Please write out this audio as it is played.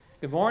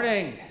Good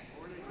morning.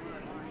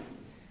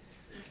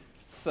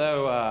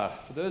 So,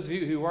 for those of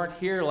you who weren't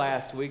here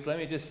last week, let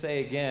me just say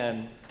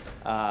again,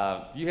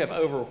 you have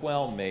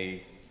overwhelmed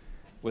me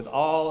with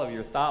all of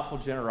your thoughtful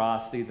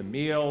generosity, the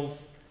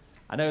meals.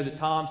 I know that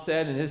Tom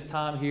said in his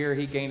time here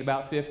he gained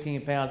about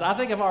 15 pounds. I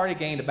think I've already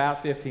gained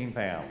about 15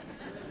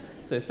 pounds.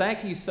 So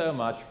thank you so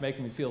much for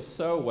making me feel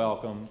so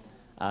welcome.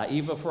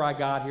 Even before I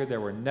got here,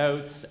 there were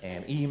notes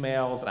and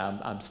emails,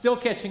 and I'm still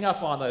catching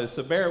up on those,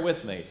 so bear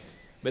with me.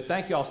 But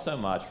thank you all so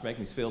much for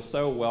making me feel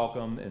so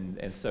welcome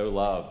and so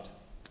loved.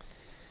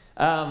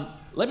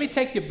 Let me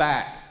take you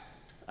back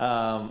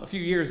a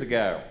few years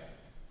ago,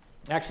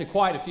 actually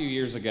quite a few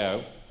years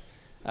ago,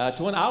 to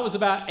when I was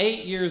about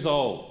 8 years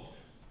old.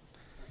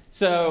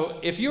 So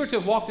if you were to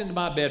have walked into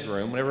my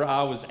bedroom whenever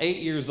I was 8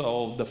 years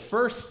old, the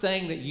first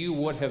thing that you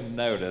would have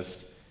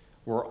noticed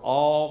were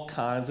all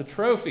kinds of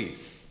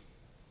trophies.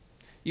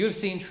 You would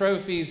have seen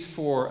trophies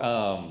for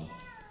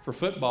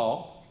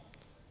football,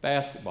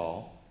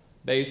 basketball,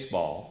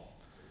 baseball,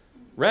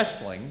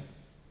 wrestling,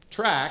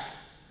 track.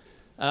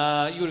 You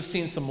would have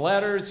seen some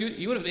letters.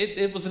 You would have.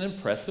 It was an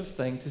impressive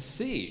thing to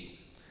see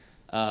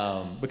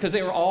because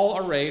they were all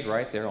arrayed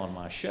right there on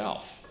my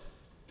shelf.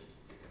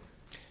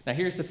 Now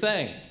here's the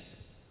thing.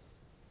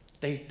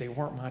 They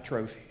weren't my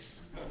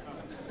trophies.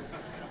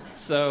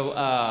 So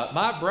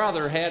my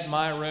brother had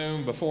my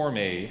room before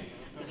me,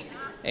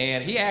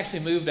 and he actually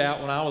moved out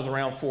when I was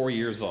around 4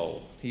 years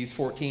old. He's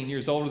 14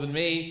 years older than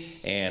me,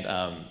 and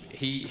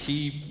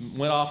he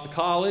went off to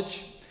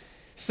college.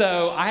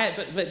 So I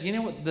had, but you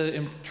know what?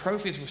 The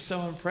trophies were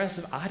so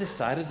impressive, I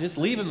decided to just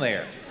leave them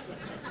there.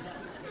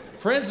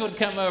 Friends would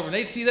come over, and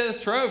they'd see those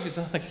trophies.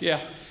 I'm like,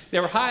 yeah. They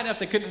were high enough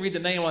they couldn't read the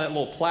name on that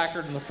little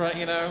placard in the front,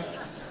 you know.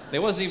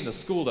 There wasn't even a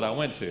school that I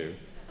went to.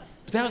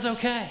 But that was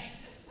okay.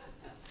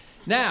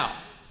 Now,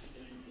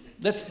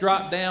 let's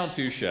drop down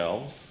 2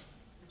 shelves,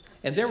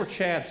 and there were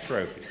Chad's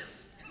trophies.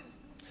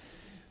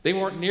 They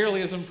weren't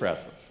nearly as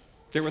impressive.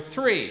 There were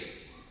 3,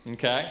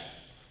 okay?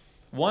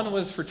 One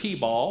was for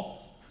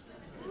T-ball.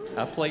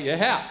 I played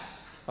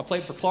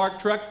for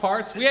Clark Truck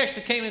Parts. We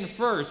actually came in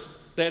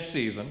first that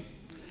season.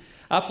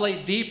 I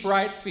played deep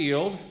right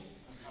field.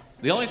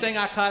 The only thing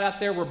I caught out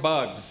there were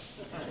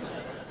bugs.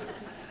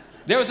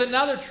 There was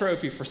another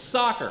trophy for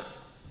soccer.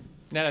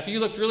 Now, if you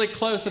looked really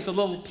close at the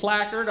little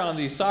placard on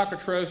the soccer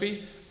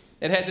trophy,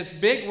 it had this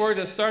big word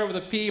that started with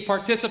a P,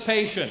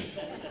 participation.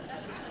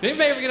 Did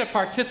anybody ever get a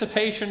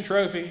participation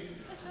trophy?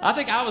 I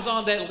think I was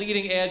on that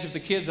leading edge of the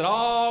kids that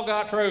all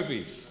got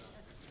trophies.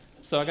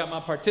 So I got my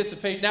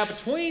participation. Now,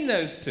 between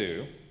those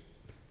 2,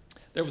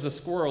 there was a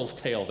squirrel's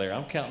tail there.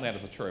 I'm counting that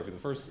as a trophy. The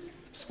first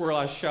squirrel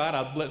I shot,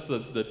 I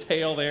blipped the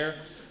tail there.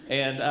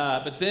 And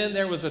but then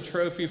there was a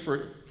trophy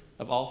for,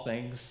 of all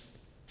things,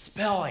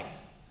 spelling.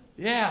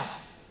 Yeah.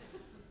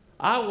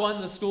 I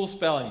won the school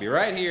spelling bee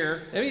right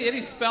here.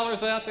 Any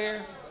spellers out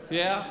there?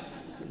 Yeah.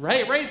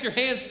 Raise your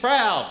hands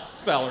proud,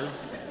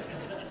 spellers.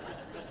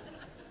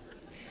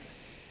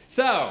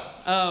 So,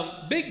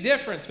 big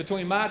difference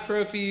between my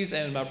trophies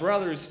and my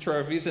brother's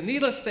trophies. And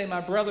needless to say,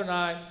 my brother and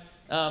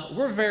I,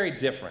 we're very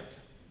different,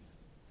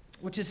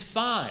 which is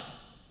fine.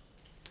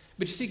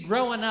 But you see,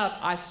 growing up,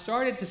 I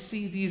started to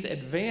see these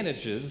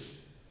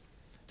advantages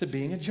to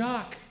being a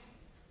jock.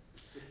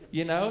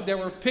 You know, there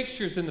were big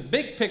pictures in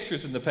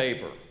the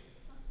paper,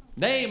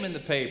 name in the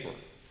paper,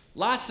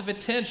 lots of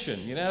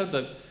attention. You know,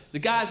 the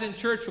guys in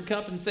church would come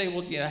up and say,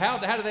 well, you know, how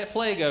did that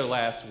play go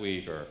last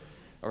week?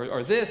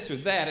 Or this or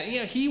that. And, you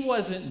know, he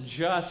wasn't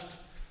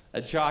just a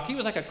jock. He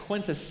was like a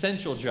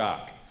quintessential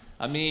jock.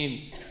 I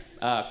mean,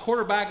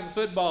 quarterback of the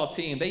football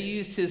team, they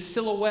used his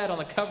silhouette on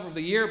the cover of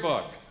the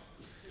yearbook.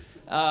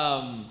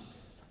 All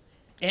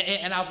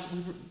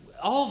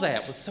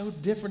that was so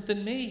different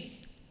than me.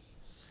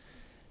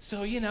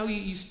 So, you know,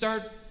 you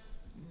start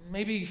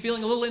maybe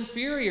feeling a little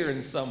inferior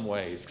in some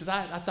ways because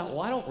I thought,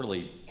 well, I don't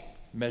really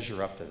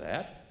measure up to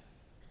that.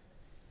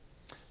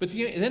 But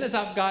then as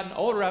I've gotten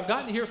older, I've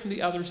gotten to hear from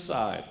the other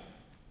side.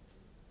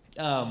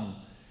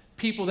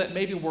 People that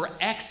maybe were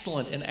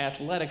excellent in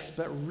athletics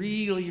but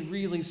really,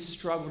 really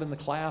struggled in the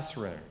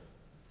classroom.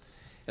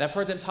 And I've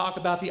heard them talk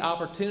about the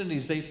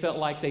opportunities they felt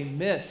like they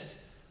missed,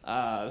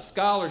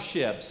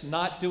 scholarships,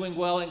 not doing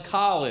well in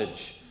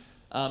college,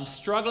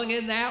 struggling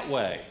in that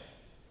way.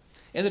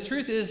 And the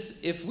truth is,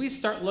 if we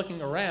start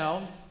looking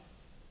around,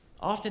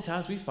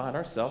 oftentimes we find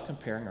ourselves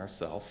comparing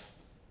ourselves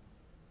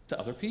to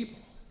other people.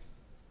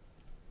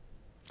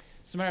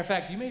 As a matter of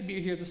fact, you may be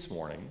here this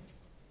morning,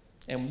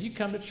 and when you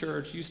come to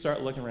church, you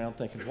start looking around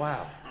thinking,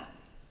 wow,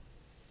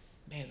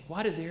 man,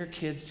 why do their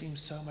kids seem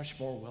so much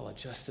more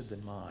well-adjusted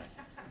than mine?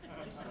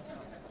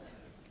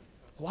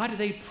 Why do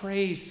they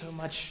praise so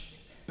much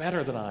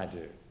better than I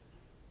do?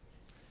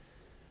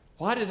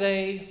 Why do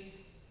they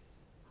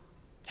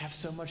have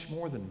so much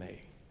more than me?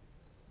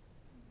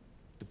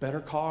 The better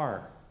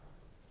car.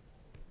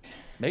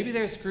 Maybe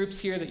there's groups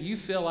here that you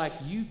feel like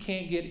you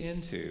can't get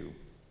into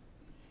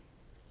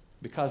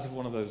because of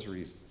one of those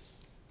reasons.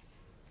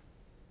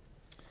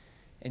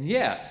 And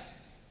yet,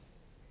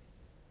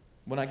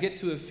 when I get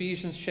to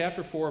Ephesians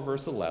chapter 4,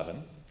 verse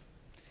 11,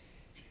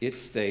 it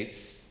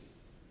states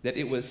that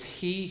it was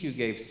he who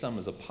gave some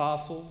as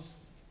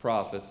apostles,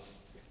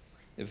 prophets,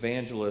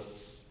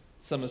 evangelists,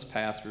 some as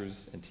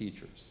pastors and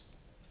teachers.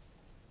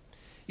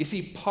 You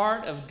see,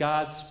 part of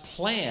God's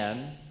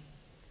plan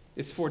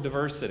is for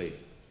diversity.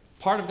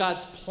 Part of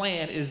God's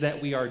plan is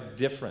that we are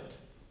different.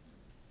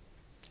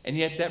 And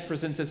yet that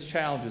presents its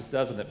challenges,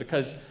 doesn't it?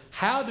 Because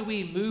how do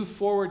we move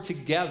forward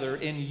together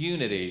in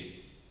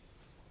unity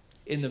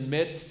in the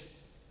midst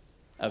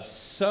of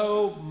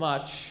so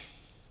much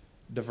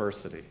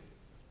diversity?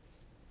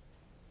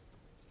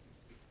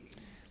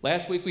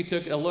 Last week we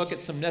took a look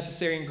at some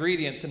necessary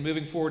ingredients in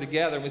moving forward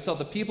together, and we saw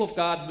the people of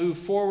God move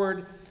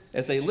forward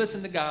as they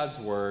listened to God's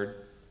word,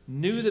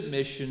 knew the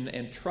mission,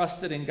 and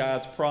trusted in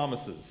God's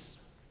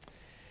promises.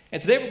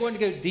 And today we're going to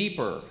go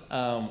deeper.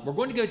 We're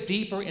going to go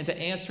deeper into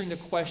answering the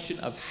question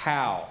of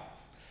how.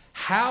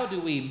 How do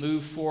we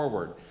move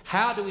forward?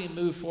 How do we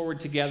move forward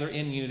together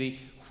in unity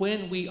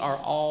when we are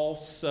all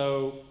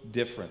so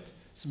different?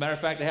 As a matter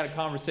of fact, I had a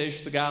conversation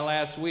with a guy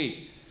last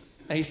week,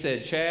 and he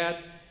said, Chad,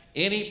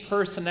 any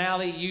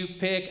personality you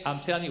pick,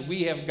 I'm telling you,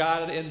 we have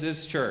got it in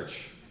this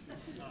church.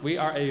 We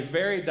are a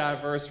very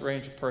diverse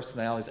range of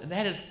personalities, and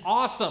that is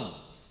awesome.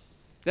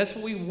 That's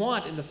what we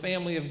want in the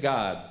family of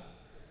God.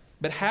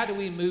 But how do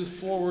we move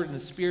forward in the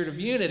spirit of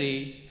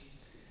unity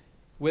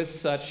with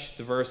such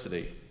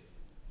diversity?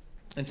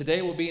 And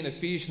today we'll be in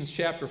Ephesians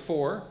chapter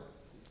 4.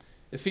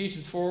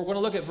 Ephesians 4, we're going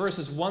to look at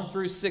verses 1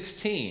 through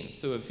 16.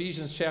 So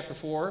Ephesians chapter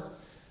 4,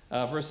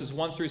 verses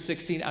 1 through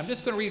 16. I'm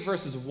just going to read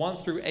verses 1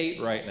 through 8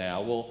 right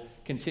now. We'll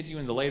continue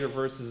in the later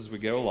verses as we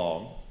go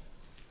along.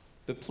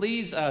 But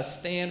please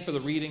stand for the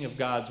reading of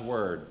God's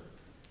word.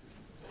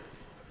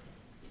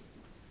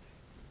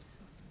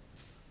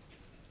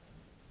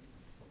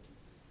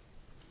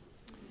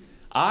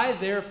 I,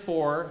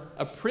 therefore,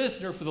 a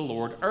prisoner for the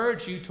Lord,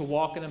 urge you to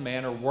walk in a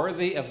manner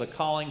worthy of the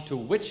calling to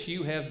which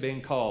you have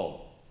been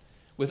called,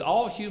 with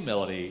all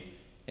humility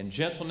and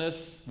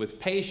gentleness, with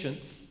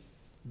patience,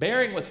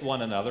 bearing with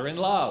one another in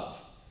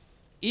love,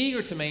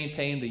 eager to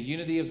maintain the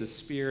unity of the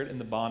Spirit in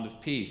the bond of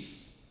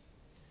peace.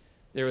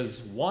 There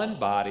is one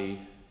body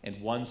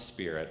and one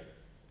Spirit,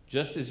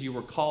 just as you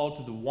were called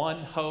to the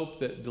one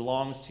hope that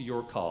belongs to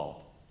your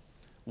call.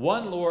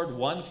 One Lord,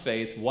 one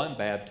faith, one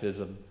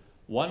baptism,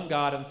 one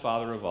God and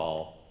Father of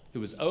all,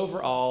 who is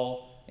over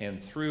all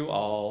and through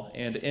all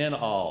and in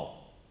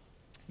all.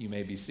 You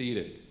may be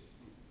seated.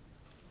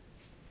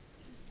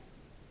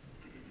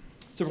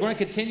 So we're going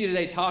to continue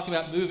today talking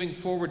about moving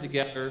forward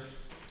together.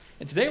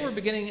 And today we're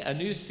beginning a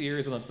new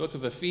series on the book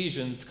of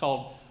Ephesians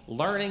called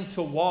Learning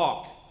to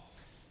Walk.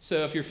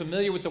 So if you're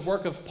familiar with the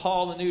work of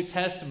Paul in the New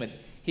Testament,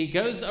 he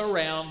goes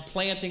around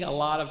planting a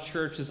lot of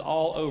churches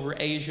all over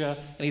Asia,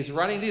 and he's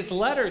writing these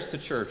letters to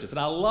churches. And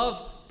I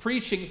love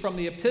preaching from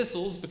the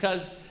epistles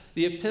because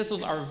the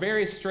epistles are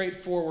very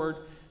straightforward.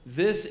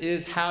 This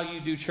is how you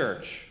do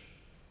church.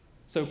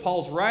 So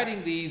Paul's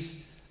writing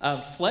these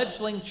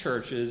fledgling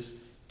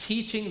churches,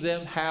 teaching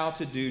them how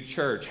to do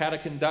church, how to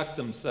conduct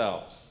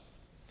themselves.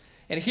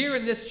 And here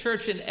in this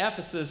church in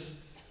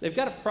Ephesus, they've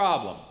got a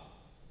problem.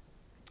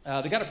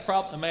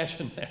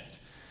 Imagine that.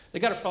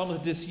 They've got a problem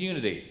with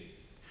disunity.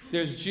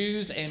 There's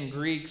Jews and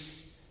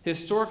Greeks.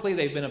 Historically,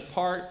 they've been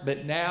apart,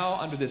 but now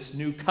under this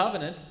new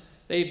covenant,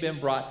 they've been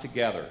brought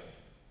together.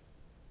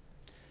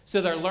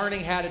 So they're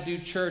learning how to do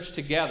church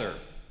together.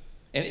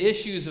 And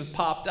issues have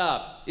popped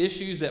up,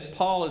 issues that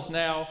Paul is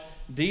now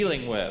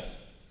dealing with.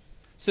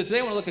 So today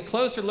I want to look a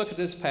closer look at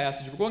this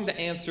passage. We're going to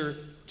answer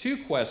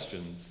two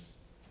questions.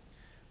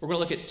 We're going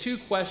to look at two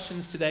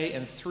questions today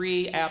and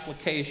three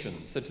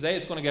applications. So today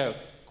it's going to go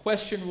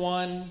question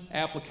 1,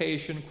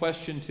 application,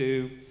 question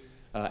 2,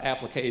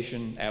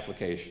 application.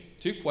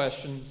 2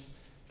 questions,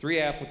 3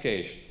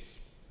 applications.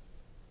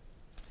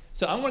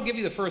 So I'm going to give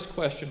you the first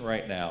question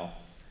right now,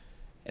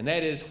 and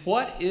that is,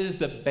 what is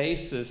the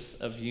basis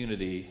of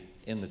unity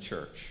in the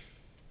church?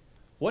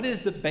 What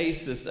is the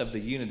basis of the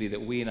unity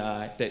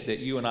that that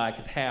you and I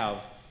can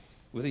have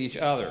with each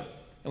other?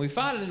 And we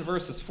find it in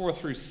verses 4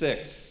 through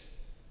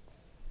 6.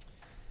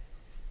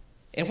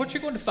 And what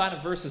you're going to find in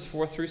verses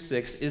 4 through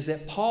 6 is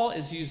that Paul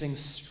is using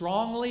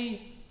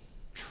strongly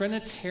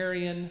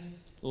Trinitarian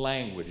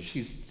language.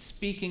 He's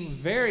speaking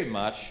very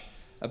much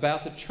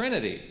about the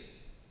Trinity.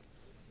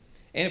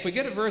 And if we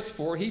get to verse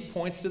 4, he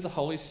points to the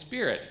Holy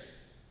Spirit.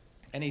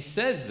 And he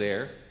says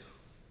there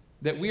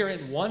that we are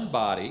in one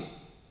body,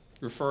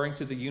 referring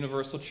to the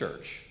universal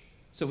church.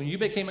 So when you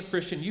became a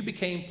Christian, you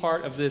became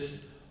part of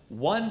this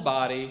one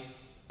body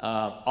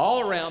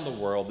all around the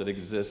world that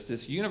exists.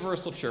 This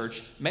universal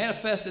church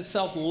manifests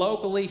itself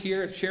locally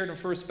here at Sheridan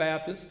First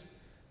Baptist,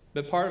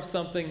 but part of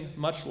something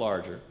much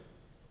larger.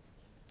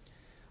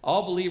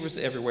 All believers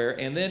everywhere,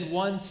 and then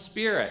one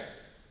Spirit.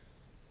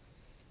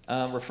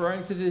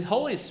 Referring to the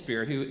Holy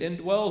Spirit who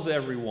indwells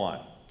everyone.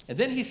 And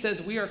then he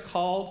says we are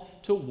called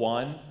to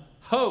one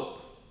hope.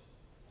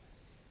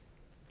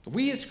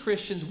 We as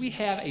Christians, we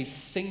have a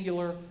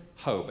singular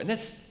hope. And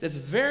that's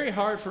very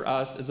hard for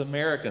us as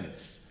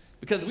Americans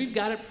because we've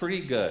got it pretty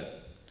good.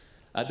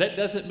 That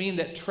doesn't mean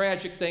that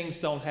tragic things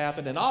don't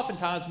happen. And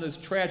oftentimes when those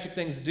tragic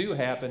things do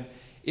happen,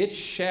 it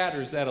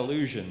shatters that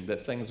illusion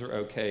that things are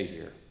okay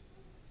here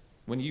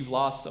when you've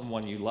lost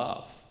someone you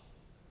love.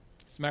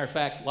 As a matter of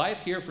fact,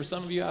 life here for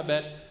some of you, I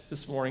bet,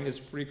 this morning is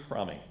pretty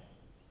crummy.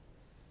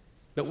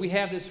 But we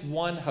have this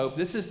one hope.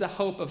 This is the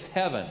hope of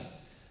heaven.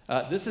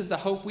 This is the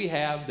hope we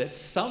have that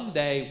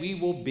someday we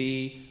will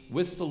be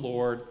with the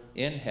Lord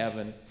in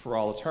heaven for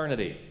all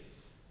eternity.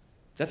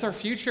 That's our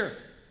future.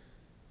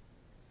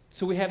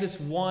 So we have this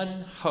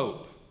one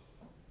hope.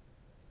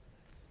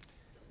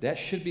 That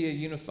should be a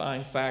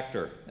unifying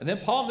factor. And then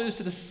Paul moves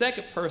to the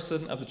second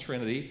person of the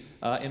Trinity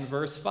in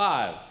verse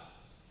 5.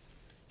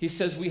 He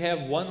says we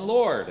have one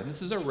Lord, and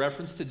this is a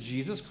reference to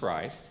Jesus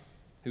Christ,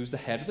 who's the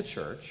head of the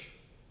church.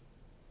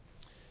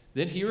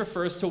 Then he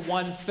refers to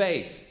one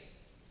faith.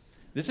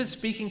 This is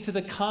speaking to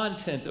the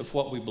content of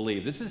what we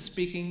believe. This is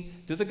speaking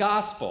to the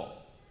gospel.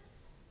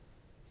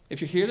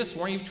 If you're here this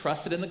morning, you've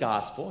trusted in the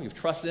gospel, you've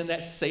trusted in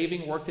that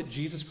saving work that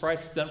Jesus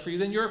Christ has done for you,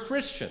 then you're a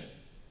Christian.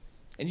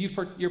 And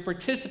you're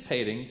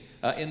participating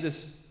in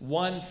this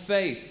one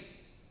faith.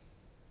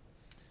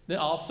 Then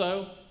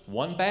also,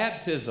 one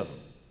baptism.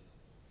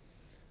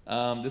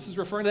 This is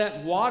referring to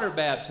that water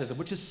baptism,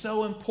 which is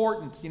so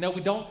important. You know,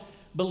 we don't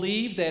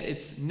believe that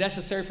it's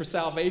necessary for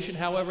salvation.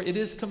 However, it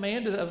is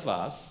commanded of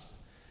us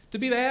to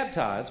be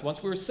baptized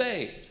once we're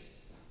saved.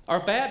 Our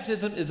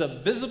baptism is a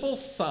visible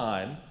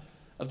sign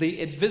of the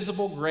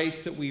invisible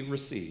grace that we've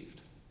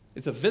received.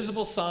 It's a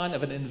visible sign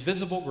of an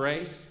invisible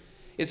grace.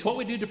 It's what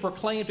we do to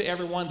proclaim to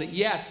everyone that,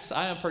 yes,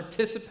 I am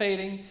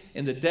participating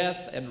in the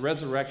death and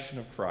resurrection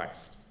of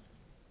Christ.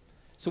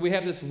 So we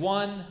have this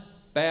one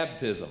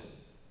baptism.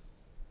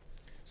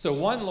 So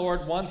one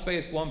Lord, one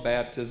faith, one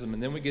baptism,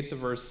 and then we get to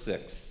verse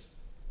 6,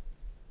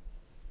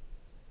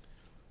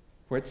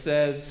 where it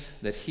says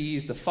that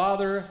he's the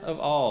Father of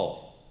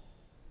all.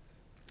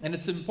 And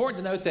it's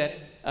important to note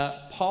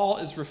that Paul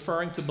is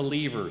referring to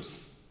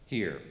believers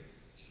here.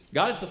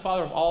 God is the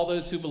Father of all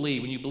those who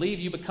believe. When you believe,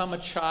 you become a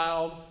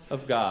child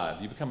of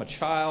God. You become a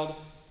child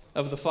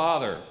of the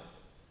Father.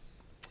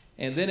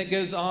 And then it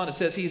goes on, it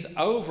says he's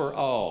over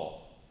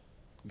all.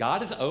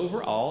 God is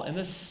over all in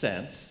the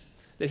sense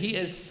that he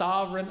is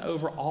sovereign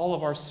over all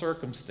of our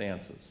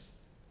circumstances.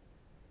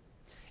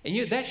 And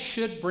you know, that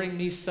should bring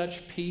me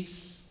such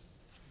peace.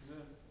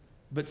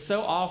 But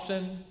so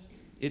often,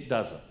 it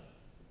doesn't.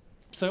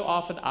 So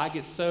often, I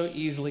get so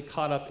easily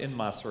caught up in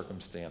my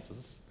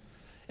circumstances.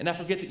 And I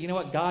forget that, you know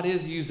what, God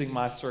is using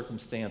my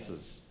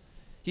circumstances.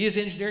 He is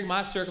engineering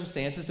my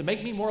circumstances to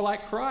make me more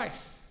like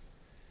Christ.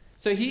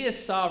 So he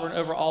is sovereign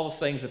over all the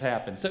things that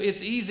happen. So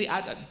it's easy.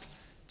 I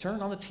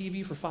turn on the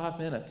TV for 5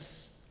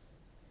 minutes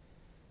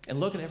and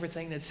look at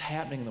everything that's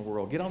happening in the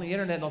world. Get on the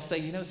internet and they'll say,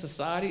 you know,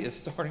 society is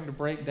starting to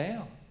break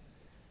down.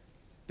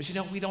 But you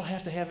know, we don't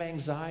have to have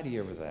anxiety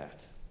over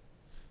that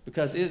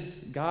because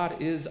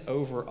God is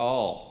over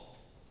all,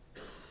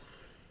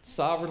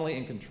 sovereignly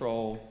in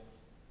control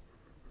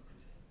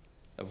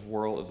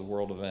of the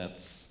world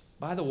events.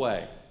 By the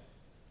way,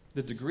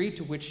 the degree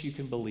to which you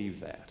can believe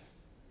that,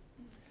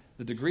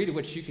 the degree to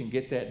which you can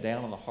get that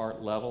down on the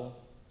heart level,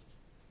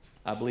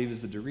 I believe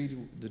is the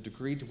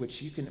degree to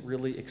which you can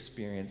really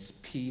experience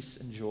peace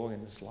and joy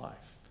in this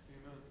life.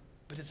 Amen.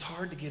 But it's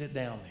hard to get it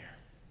down there,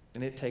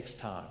 and it takes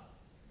time.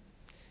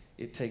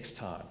 It takes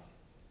time.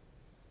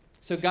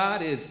 So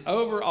God is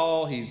over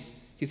all, he's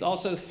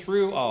also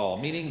through all,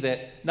 meaning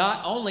that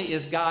not only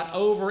is God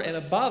over and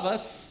above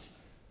us,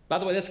 by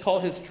the way, that's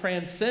called his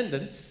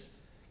transcendence,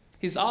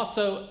 he's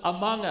also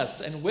among us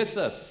and with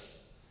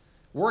us,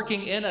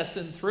 working in us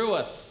and through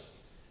us.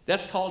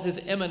 That's called his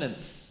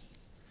immanence.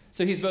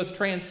 So he's both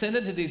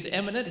transcendent and he's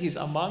immanent. He's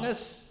among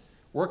us,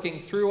 working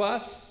through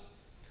us.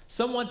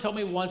 Someone told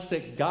me once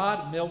that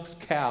God milks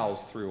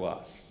cows through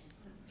us.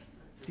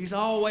 He's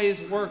always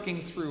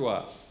working through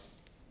us.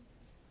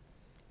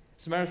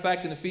 As a matter of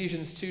fact, in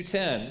Ephesians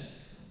 2:10,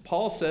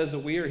 Paul says that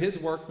we are his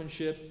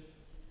workmanship,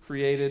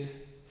 created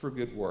for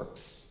good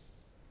works.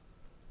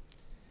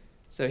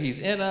 So he's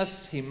in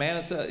us, he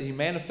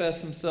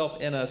manifests himself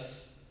in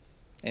us,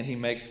 and he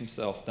makes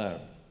himself known.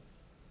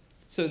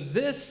 So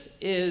this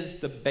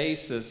is the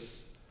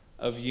basis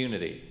of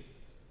unity.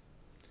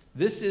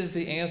 This is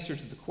the answer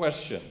to the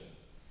question.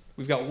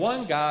 We've got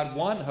one God,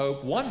 one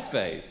hope, one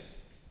faith.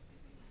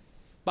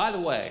 By the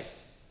way,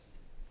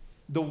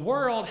 the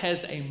world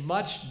has a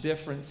much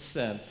different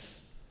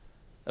sense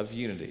of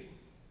unity.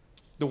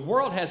 The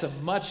world has a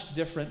much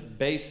different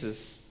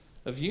basis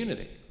of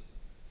unity.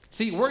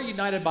 See, we're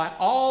united by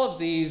all of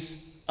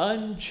these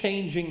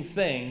unchanging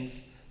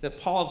things that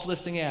Paul's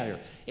listing out here.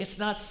 It's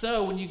not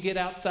so when you get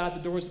outside the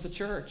doors of the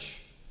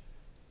church.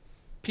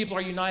 People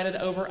are united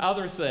over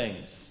other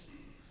things.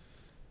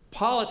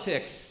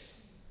 Politics,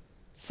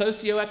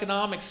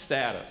 socioeconomic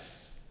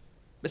status.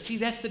 But see,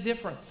 that's the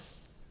difference.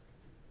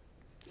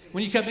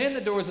 When you come in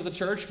the doors of the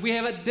church, we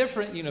have a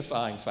different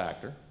unifying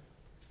factor.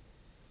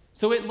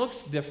 So it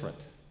looks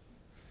different.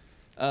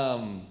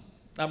 I'm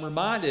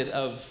reminded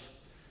of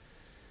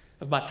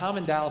my time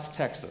in Dallas,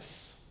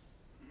 Texas.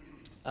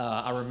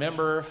 I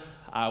remember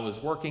I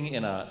was working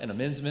in a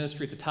men's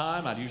ministry at the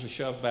time. I'd usually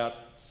show up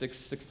about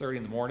 6:30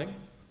 in the morning.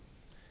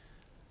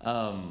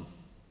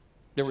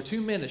 There were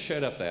two men that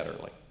showed up that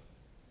early.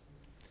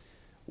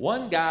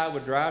 One guy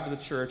would drive to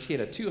the church. He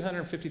had a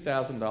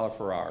 $250,000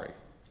 Ferrari.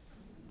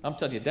 I'm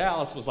telling you,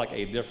 Dallas was like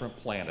a different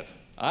planet.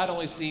 I'd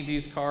only seen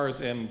these cars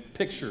in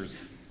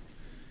pictures.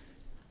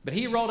 But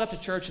he rolled up to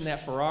church in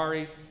that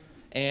Ferrari,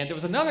 and there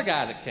was another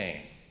guy that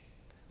came.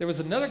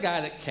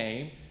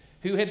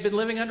 Who had been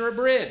living under a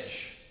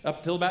bridge up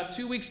until about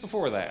 2 weeks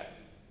before that.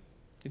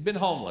 He'd been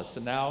homeless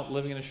and now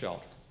living in a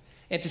shelter.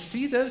 And to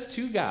see those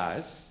two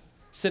guys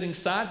sitting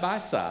side by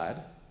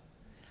side,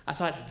 I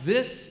thought,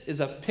 this is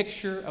a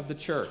picture of the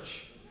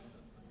church.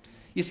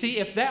 You see,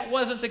 if that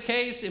wasn't the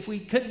case, if we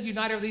couldn't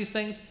unite over these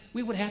things,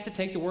 we would have to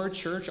take the word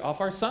church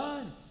off our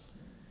sign,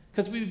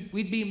 because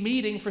we'd be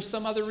meeting for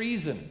some other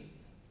reason.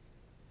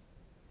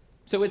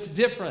 So it's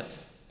different.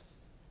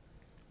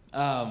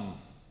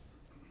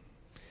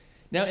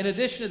 Now, in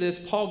addition to this,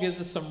 Paul gives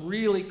us some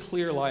really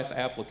clear life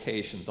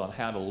applications on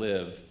how to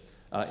live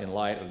in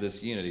light of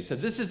this unity. So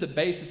this is the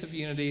basis of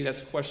unity.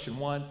 That's question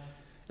 1.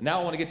 And now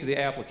I want to get to the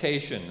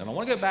application. And I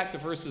want to go back to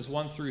verses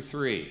 1 through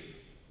 3.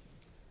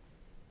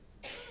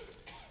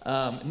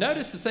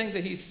 Notice the thing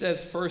that he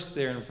says first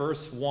there in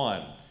verse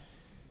 1.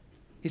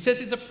 He says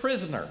he's a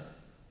prisoner.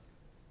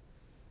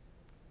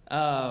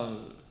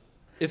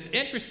 It's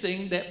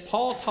interesting that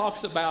Paul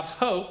talks about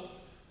hope.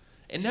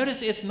 And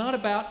notice it's not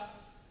about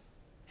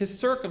his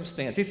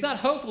circumstance. He's not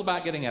hopeful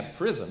about getting out of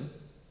prison.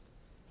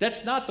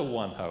 That's not the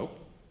one hope.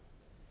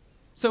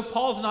 So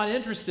Paul's not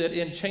interested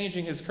in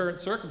changing his current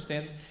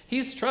circumstances.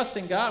 He's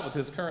trusting God with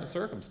his current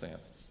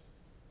circumstances.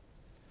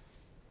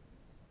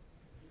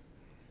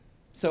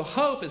 So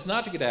hope is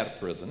not to get out of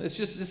prison. It's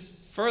just this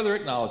further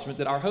acknowledgement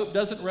that our hope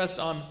doesn't rest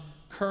on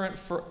current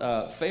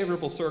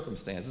favorable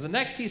circumstances. And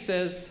next he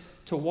says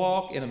to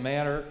walk in a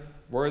manner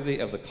worthy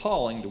of the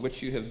calling to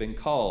which you have been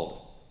called.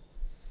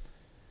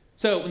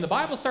 So when the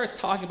Bible starts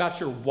talking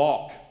about your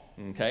walk,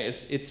 okay,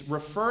 it's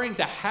referring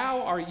to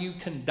how are you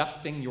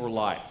conducting your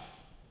life.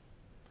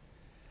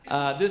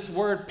 This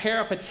word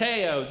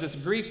peripateo is this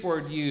Greek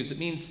word used. It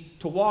means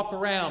to walk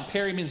around.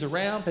 Peri means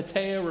around.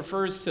 Pateo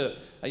refers to,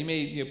 you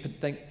may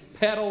think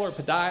pedal or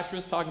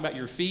podiatrist, talking about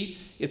your feet.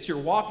 It's you're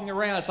walking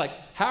around. It's like,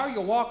 how are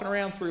you walking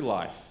around through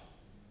life?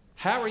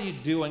 How are you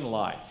doing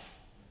life?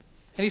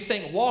 And he's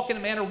saying, walk in a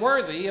manner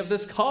worthy of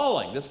this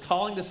calling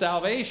to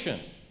salvation.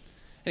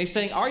 And he's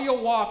saying, are you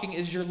walking,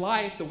 is your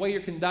life, the way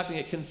you're conducting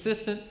it,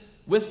 consistent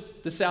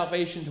with the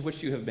salvation to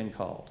which you have been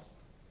called?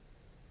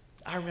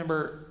 I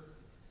remember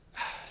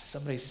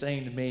somebody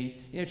saying to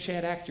me,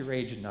 Chad, act your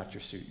age and not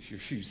your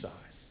shoe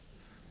size.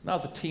 When I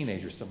was a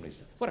teenager, somebody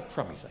said, what a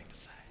crummy thing to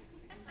say.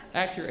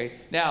 Act your age.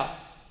 Now,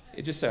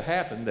 it just so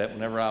happened that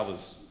whenever I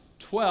was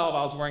 12,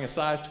 I was wearing a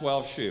size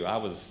 12 shoe.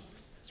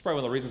 It's probably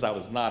one of the reasons I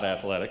was not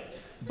athletic.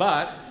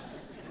 But,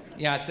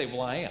 I'd say,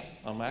 well, I am.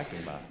 I'm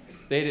acting about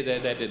it.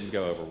 That didn't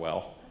go over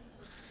well.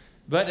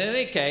 But in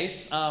any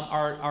case,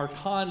 our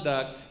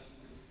conduct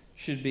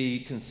should be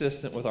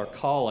consistent with our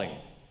calling.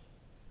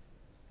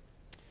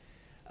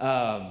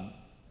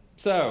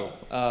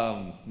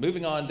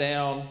 Moving on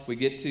down, we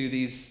get to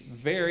these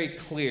very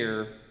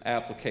clear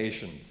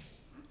applications.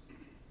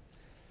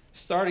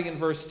 Starting in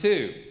verse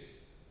 2,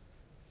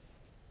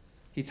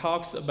 he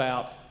talks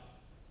about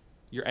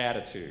your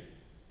attitude.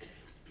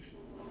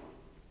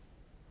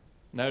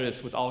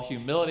 Notice, with all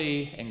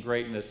humility and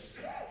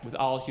greatness, with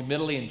all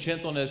humility and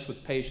gentleness,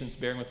 with patience,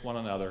 bearing with one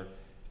another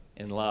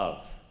in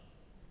love.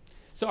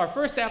 So our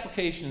first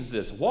application is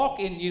this: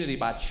 walk in unity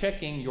by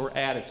checking your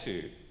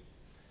attitude.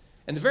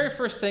 And the very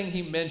first thing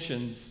he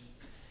mentions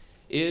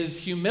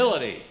is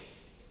humility.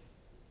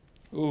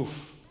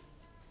 Oof.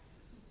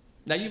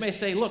 Now you may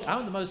say, look,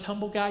 I'm the most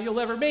humble guy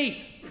you'll ever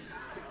meet,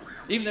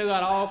 even though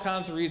I've got all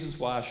kinds of reasons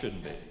why I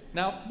shouldn't be.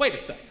 Now, wait a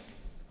second.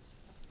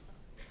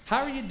 How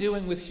are you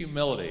doing with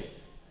humility?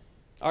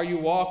 Are you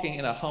walking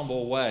in a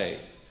humble way?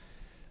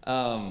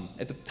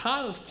 At the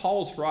time of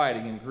Paul's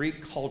writing in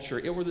Greek culture,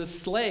 it were the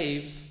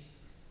slaves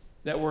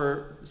that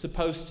were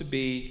supposed to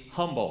be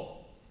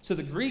humble. So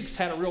the Greeks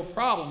had a real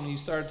problem when you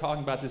started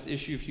talking about this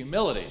issue of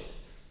humility.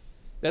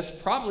 That's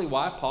probably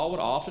why Paul would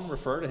often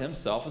refer to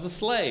himself as a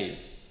slave.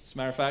 As a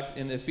matter of fact,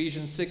 in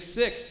Ephesians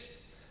 6:6,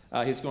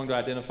 he's going to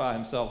identify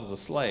himself as a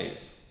slave.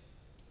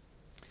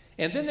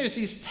 And then there's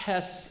these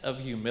tests of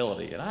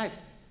humility. And I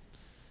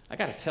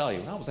got to tell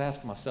you, when I was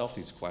asking myself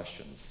these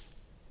questions,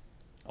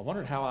 I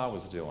wondered how I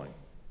was doing.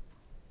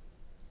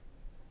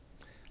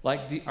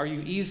 Like, are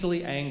you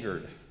easily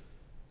angered?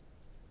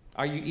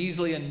 Are you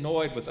easily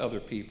annoyed with other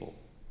people?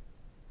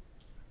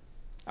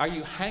 Are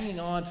you hanging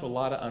on to a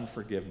lot of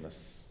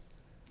unforgiveness?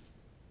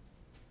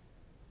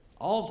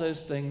 All of those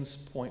things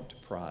point to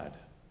pride.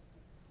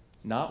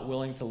 Not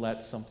willing to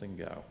let something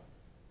go.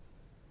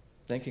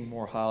 Thinking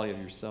more highly of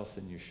yourself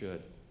than you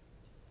should.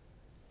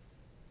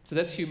 So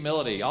that's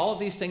humility. All of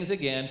these things,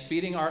 again,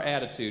 feeding our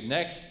attitude.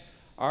 Next,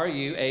 are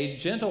you a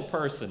gentle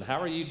person?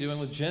 How are you doing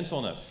with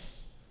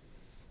gentleness?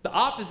 The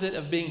opposite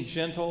of being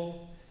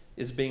gentle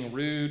is being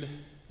rude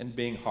and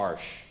being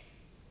harsh.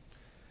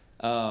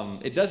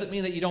 It doesn't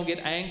mean that you don't get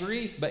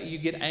angry, but you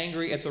get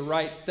angry at the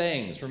right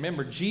things.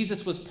 Remember,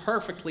 Jesus was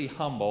perfectly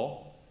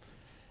humble,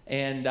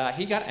 and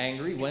he got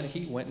angry when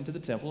he went into the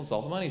temple and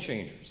saw the money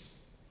changers.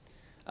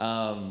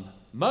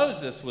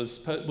 Moses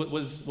was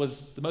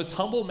the most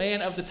humble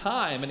man of the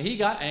time, and he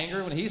got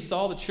angry when he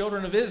saw the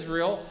children of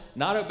Israel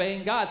not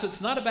obeying God. So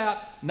it's not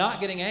about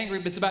not getting angry,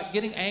 but it's about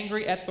getting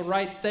angry at the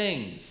right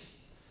things.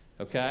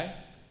 Okay?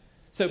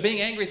 So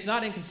being angry is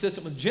not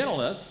inconsistent with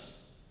gentleness,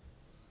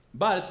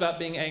 but it's about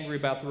being angry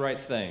about the right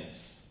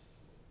things.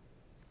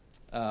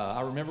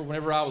 I remember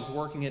whenever I was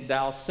working at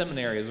Dallas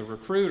Seminary as a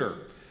recruiter,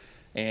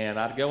 and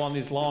I'd go on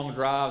these long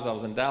drives. I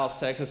was in Dallas,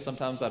 Texas.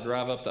 Sometimes I'd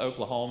drive up to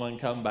Oklahoma and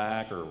come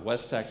back, or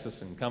West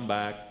Texas and come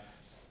back.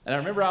 And I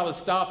remember I was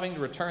stopping to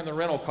return the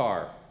rental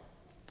car.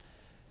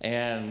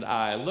 And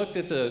I looked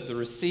at the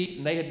receipt,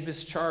 and they had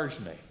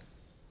mischarged me.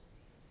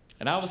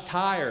 And I was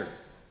tired.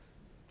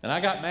 And I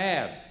got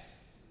mad.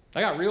 I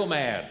got real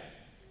mad.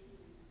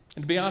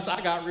 And to be honest,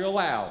 I got real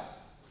loud.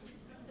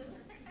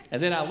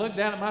 And then I looked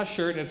down at my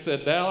shirt, and it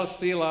said Dallas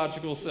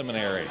Theological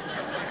Seminary.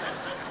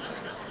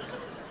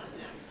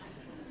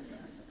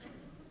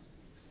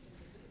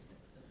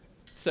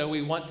 So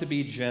we want to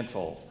be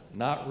gentle,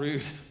 not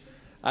rude.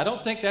 I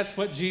don't think that's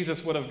what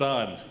Jesus would have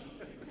done.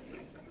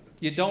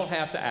 You don't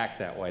have to act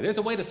that way. There's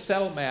a way to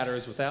settle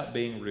matters without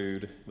being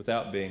rude,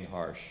 without being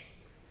harsh.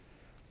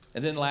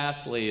 And then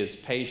lastly is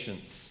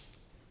patience.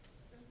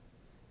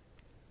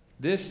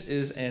 This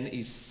is an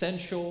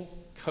essential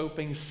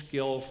coping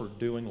skill for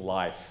doing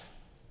life.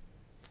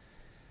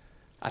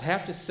 I'd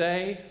have to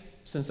say,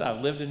 since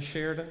I've lived in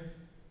Sheridan,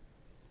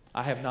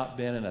 I have not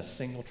been in a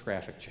single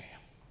traffic jam.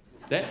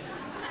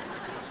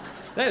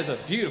 That is a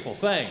beautiful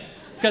thing,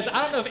 because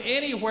I don't know of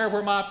anywhere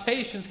where my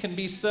patience can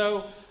be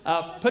so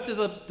put to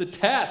the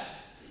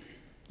test.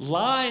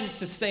 Lines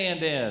to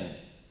stand in,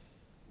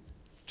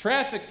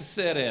 traffic to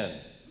sit in.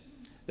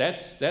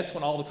 That's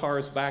when all the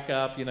cars back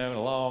up, in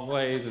a long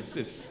ways.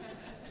 It's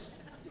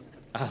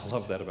I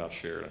love that about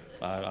Sheridan.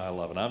 I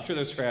love it. I'm sure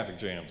there's traffic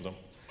jams, though.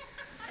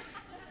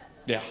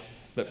 Yeah,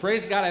 but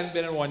praise God, I haven't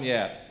been in one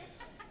yet.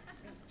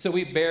 So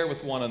we bear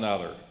with one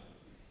another.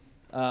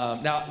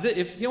 Now,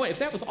 if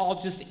that was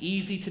all just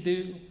easy to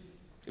do,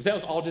 if that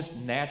was all just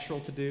natural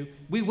to do,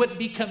 we wouldn't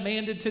be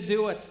commanded to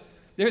do it.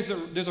 There's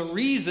a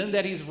reason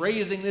that he's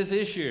raising this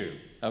issue,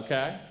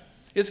 okay?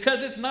 It's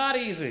because it's not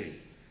easy.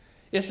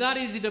 It's not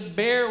easy to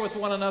bear with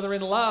one another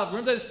in love.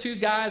 Remember those two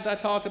guys I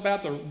talked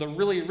about, the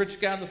really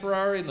rich guy in the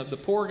Ferrari and the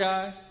poor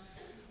guy?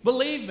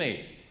 Believe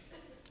me,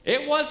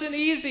 it wasn't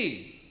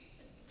easy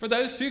for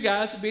those two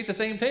guys to be at the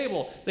same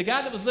table. The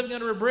guy that was living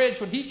under a bridge,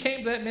 when he came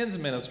to that men's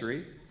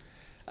ministry,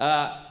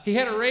 he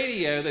had a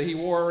radio that he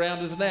wore around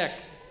his neck,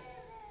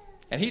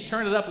 and he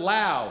turned it up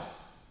loud.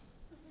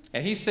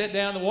 And he sat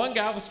down. The one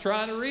guy was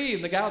trying to read,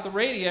 and the guy with the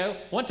radio,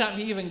 one time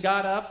he even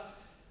got up,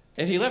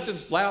 and he left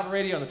his loud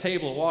radio on the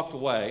table and walked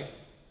away.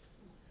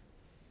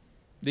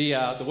 The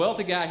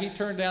wealthy guy, he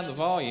turned down the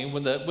volume.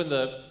 When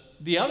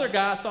the other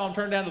guy saw him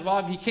turn down the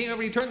volume, he came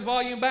over, he turned the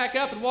volume back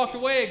up and walked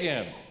away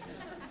again.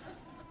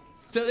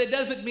 So it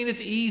doesn't mean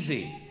it's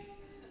easy.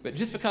 But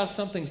just because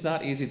something's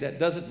not easy, that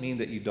doesn't mean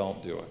that you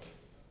don't do it.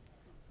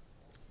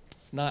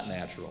 It's not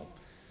natural.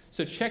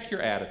 So check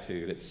your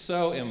attitude. It's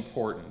so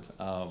important.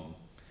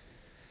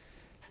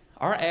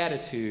 Our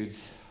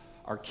attitudes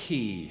are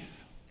key.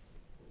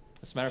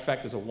 As a matter of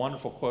fact, there's a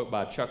wonderful quote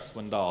by Chuck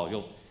Swindoll.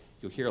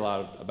 You'll hear a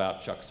lot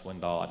about Chuck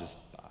Swindoll.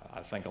 I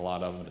think a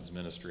lot of him in his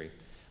ministry.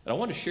 But I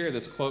want to share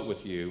this quote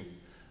with you.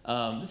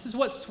 This is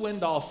what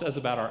Swindoll says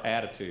about our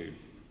attitude.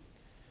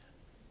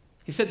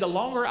 He said, "The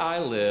longer I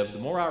live, the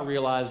more I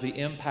realize the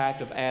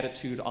impact of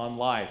attitude on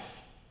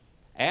life.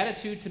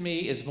 Attitude to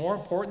me is more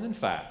important than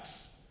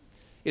facts.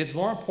 It's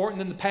more important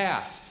than the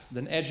past,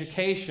 than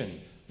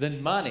education,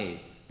 than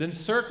money, than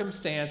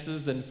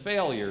circumstances, than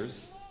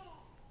failures,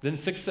 than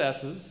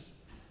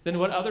successes, than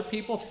what other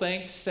people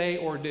think, say,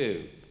 or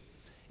do.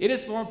 It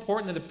is more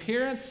important than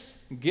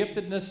appearance,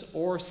 giftedness,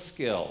 or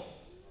skill.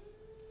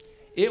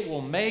 It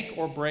will make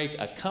or break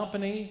a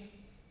company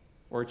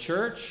or a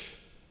church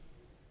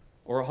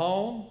or a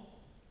home.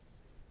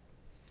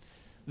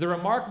 The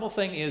remarkable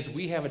thing is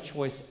we have a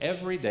choice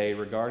every day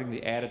regarding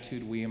the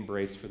attitude we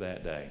embrace for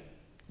that day.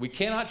 We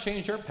cannot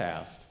change our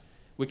past.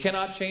 We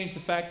cannot change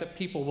the fact that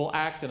people will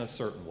act in a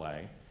certain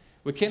way.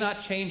 We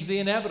cannot change the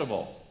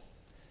inevitable.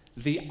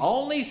 The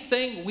only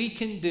thing we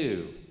can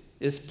do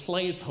is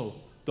play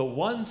the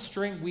one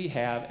string we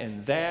have,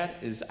 and that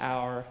is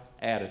our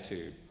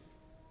attitude.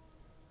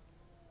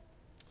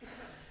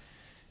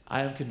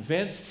 I am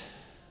convinced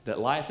that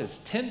life is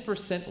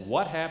 10%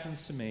 what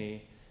happens to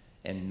me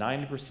and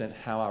 90%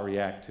 how I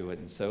react to it,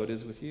 and so it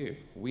is with you.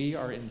 We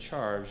are in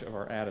charge of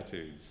our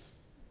attitudes.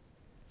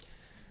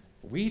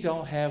 We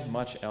don't have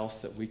much else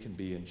that we can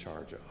be in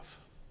charge of.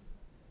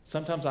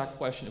 Sometimes I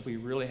question if we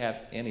really have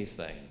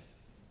anything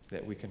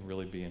that we can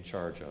really be in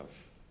charge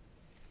of.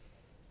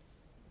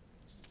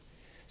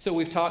 So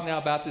we've talked now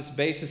about this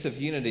basis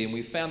of unity, and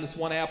we've found this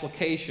one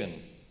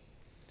application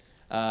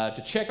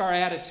to check our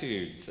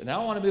attitudes. And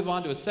now I want to move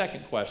on to a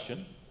second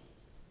question.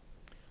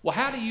 Well,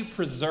 how do you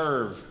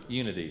preserve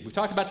unity? We've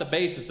talked about the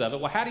basis of it.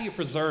 Well, how do you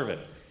preserve it?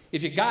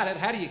 If you got it,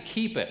 how do you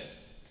keep it?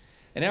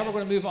 And now we're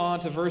going to move on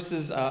to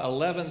verses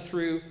 11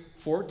 through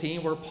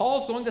 14, where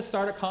Paul's going to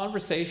start a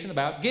conversation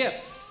about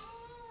gifts.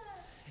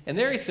 And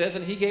there he says,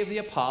 and he gave the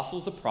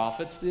apostles, the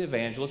prophets, the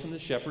evangelists, and the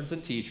shepherds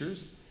and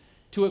teachers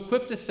to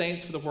equip the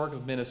saints for the work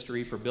of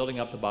ministry, for building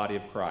up the body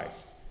of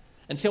Christ,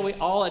 until we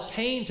all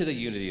attain to the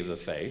unity of the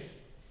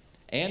faith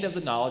and of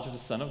the knowledge of the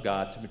Son of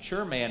God, to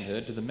mature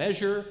manhood, to the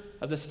measure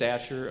of the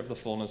stature of the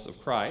fullness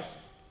of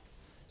Christ,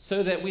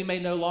 so that we may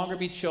no longer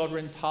be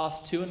children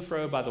tossed to and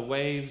fro by the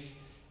waves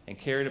and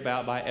carried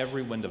about by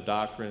every wind of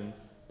doctrine,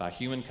 by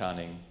human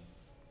cunning,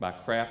 by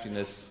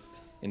craftiness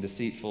in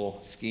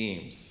deceitful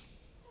schemes.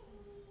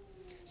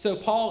 So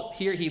Paul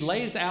here, he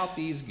lays out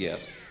these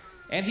gifts,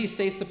 and he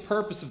states the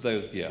purpose of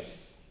those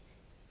gifts.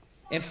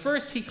 And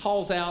first he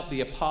calls out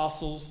the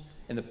apostles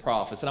and the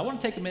prophets. And I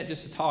want to take a minute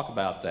just to talk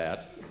about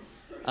that,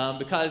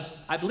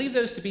 because I believe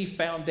those to be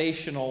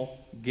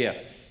foundational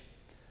gifts.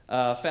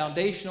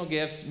 Foundational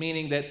gifts,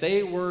 meaning that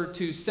they were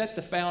to set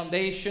the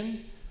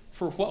foundation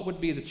for what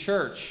would be the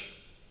church.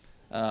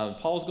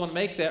 Paul's going to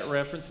make that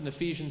reference in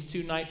Ephesians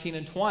 2:19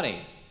 and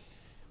 20.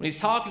 When he's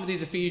talking to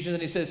these Ephesians,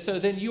 and he says, so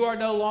then you are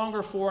no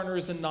longer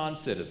foreigners and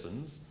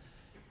non-citizens,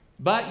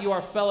 but you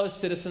are fellow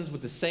citizens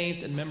with the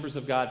saints and members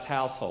of God's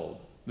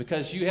household,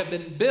 because you have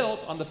been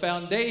built on the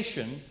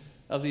foundation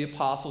of the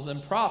apostles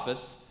and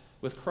prophets,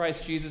 with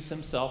Christ Jesus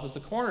himself as the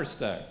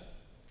cornerstone.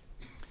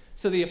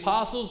 So the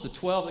apostles, the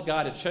 12 that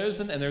God had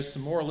chosen, and there's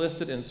some more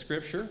listed in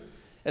Scripture,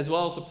 as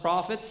well as the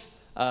prophets,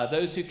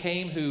 those who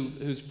came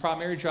whose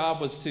primary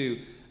job was to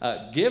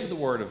give the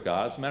word of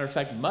God. As a matter of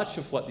fact, much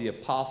of what the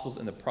apostles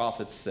and the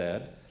prophets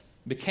said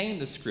became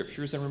the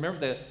Scriptures. And remember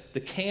that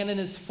the canon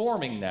is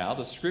forming now.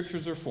 The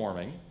Scriptures are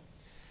forming.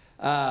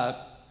 And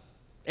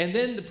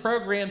then the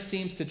program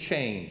seems to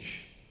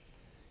change.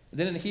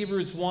 Then in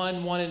Hebrews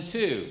 1:1 and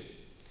 2,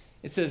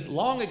 it says,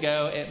 long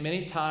ago, at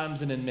many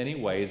times and in many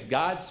ways,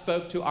 God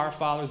spoke to our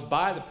fathers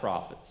by the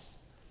prophets.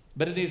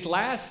 But in these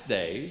last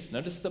days,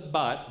 notice the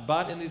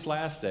but in these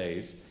last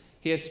days,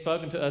 he has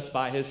spoken to us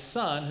by his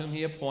Son, whom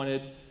he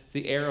appointed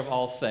the heir of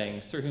all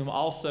things, through whom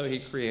also he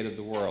created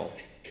the world.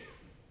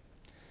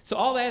 So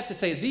all that to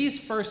say, these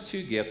first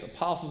two gifts,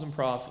 apostles and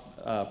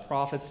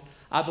prophets,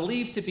 I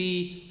believe to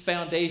be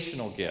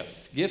foundational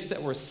gifts, gifts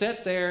that were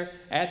set there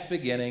at the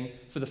beginning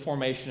for the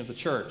formation of the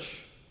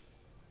church.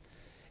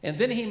 And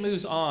then he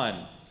moves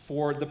on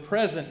for the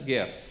present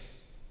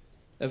gifts.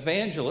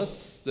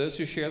 Evangelists, those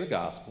who share the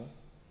gospel.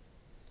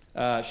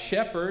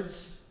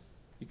 Shepherds,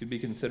 you could be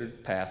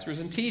considered pastors,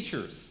 and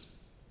teachers.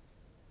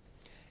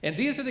 And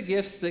these are the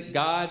gifts that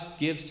God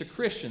gives to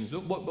Christians.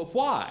 But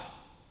why?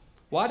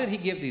 Why did he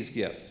give these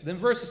gifts? Then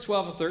verses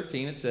 12 and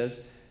 13, it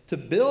says, to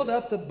build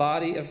up the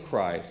body of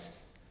Christ,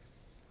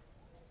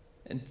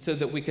 and so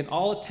that we can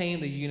all attain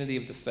the unity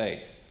of the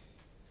faith.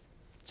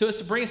 So it's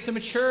to bring us to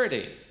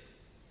maturity.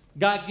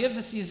 God gives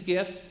us these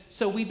gifts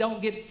so we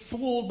don't get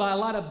fooled by a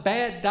lot of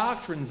bad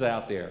doctrines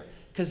out there,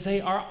 because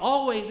they are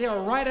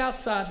right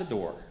outside the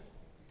door,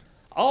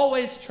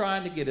 always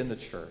trying to get in the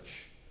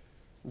church.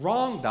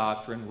 Wrong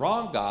doctrine,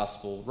 wrong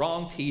gospel,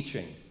 wrong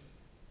teaching.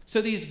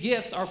 So these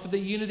gifts are for the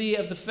unity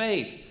of the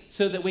faith,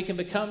 so that we can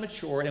become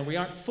mature and we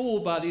aren't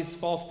fooled by these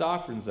false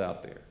doctrines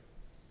out there.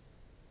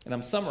 And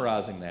I'm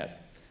summarizing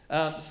that.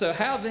 So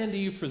how then do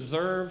you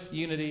preserve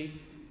unity?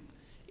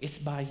 It's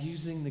by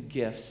using the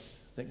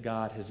gifts that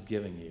God has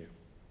given you.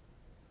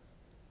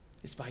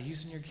 It's by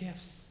using your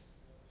gifts.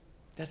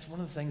 That's one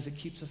of the things that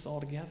keeps us all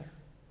together.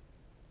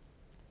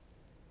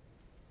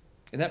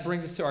 And that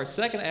brings us to our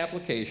second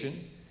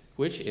application,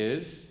 which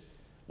is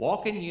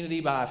walk in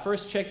unity by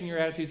first checking your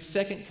attitude,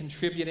 second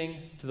contributing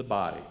to the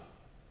body.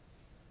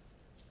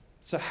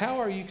 So how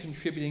are you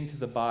contributing to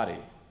the body?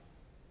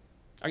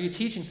 Are you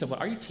teaching someone?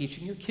 Are you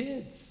teaching your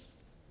kids?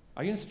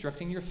 Are you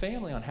instructing your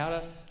family on how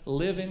to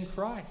live in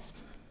Christ?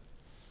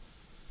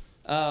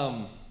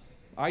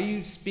 Are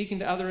you speaking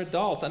to other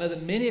adults? I know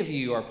that many of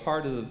you are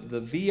part of the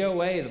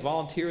VOA, the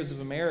Volunteers of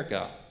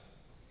America.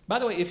 By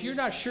the way, if you're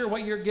not sure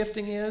what your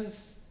gifting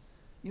is,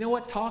 you know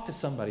what? Talk to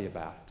somebody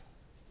about it.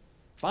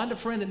 Find a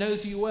friend that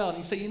knows you well, and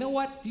you say, you know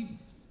what?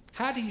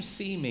 How do you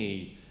see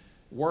me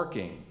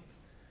working?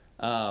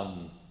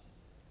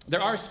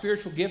 There are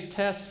spiritual gift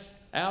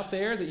tests out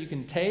there that you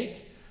can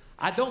take.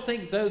 I don't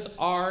think those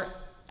are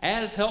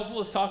as helpful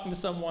as talking to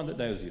someone that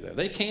knows you, though.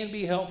 They can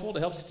be helpful to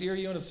help steer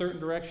you in a certain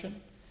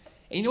direction.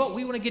 And you know what?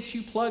 We want to get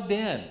you plugged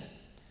in.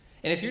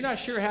 And if you're not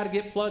sure how to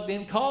get plugged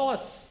in, call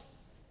us.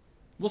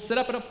 We'll set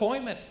up an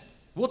appointment.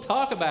 We'll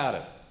talk about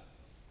it.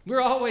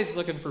 We're always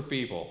looking for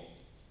people.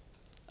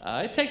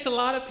 It takes a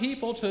lot of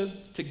people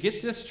to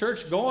get this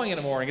church going in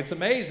the morning. It's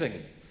amazing.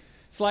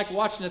 It's like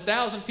watching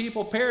 1,000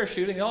 people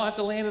parachuting. They all have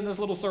to land in this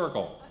little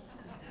circle.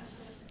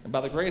 And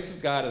by the grace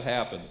of God, it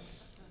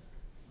happens.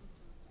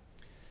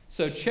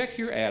 So check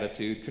your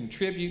attitude,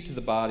 contribute to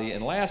the body.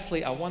 And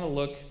lastly, I want to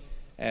look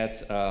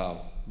at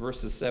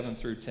verses 7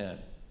 through 10.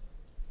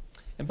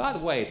 And by the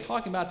way,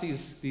 talking about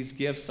these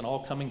gifts and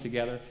all coming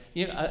together,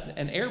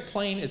 an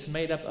airplane is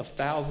made up of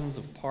thousands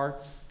of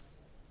parts,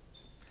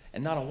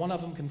 and not a one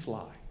of them can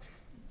fly.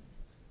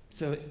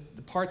 So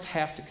the parts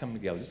have to come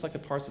together, just like the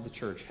parts of the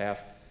church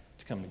have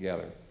to come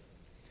together.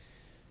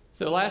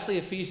 So lastly,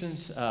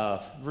 Ephesians 4,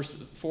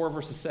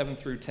 verses 7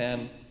 through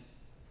 10.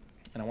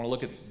 And I want to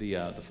look at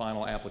the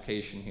final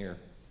application here.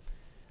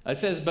 It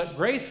says, "But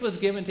grace was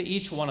given to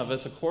each one of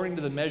us according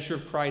to the measure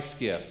of Christ's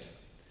gift.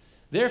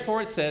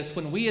 Therefore it says,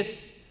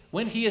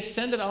 when he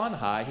ascended on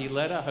high, he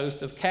led a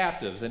host of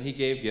captives, and he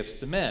gave gifts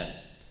to men."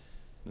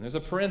 And there's a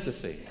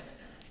parenthesis.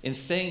 In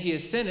saying he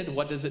ascended,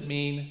 what does it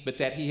mean? But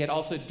that he had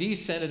also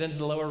descended into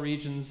the lower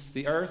regions,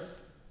 the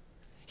earth.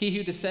 He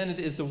who descended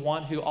is the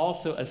one who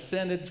also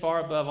ascended far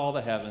above all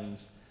the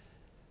heavens,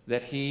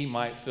 that he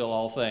might fill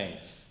all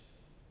things.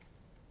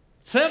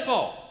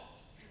 Simple.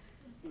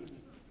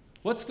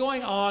 What's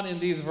going on in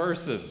these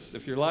verses?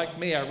 If you're like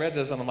me, I read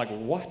this and I'm like,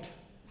 what?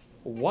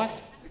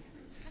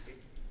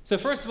 So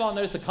first of all,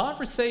 notice the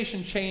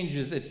conversation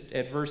changes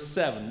at verse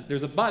 7.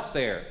 There's a but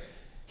there.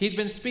 He'd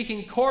been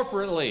speaking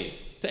corporately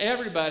to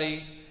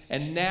everybody,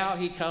 and now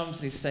he comes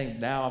and he's saying,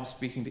 now I'm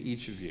speaking to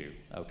each of you,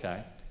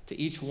 okay? To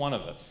each one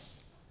of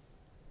us.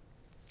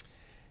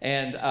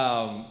 And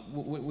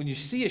when you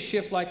see a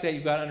shift like that,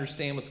 you've got to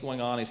understand what's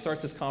going on. He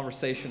starts this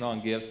conversation on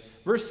gifts.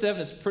 Verse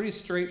 7 is pretty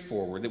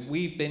straightforward, that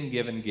we've been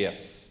given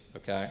gifts,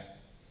 okay?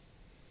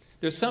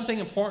 There's something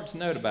important to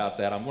note about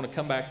that. I'm going to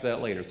come back to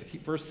that later, so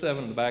keep verse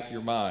 7 in the back of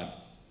your mind.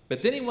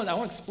 But then I want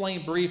to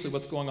explain briefly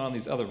what's going on in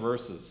these other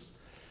verses.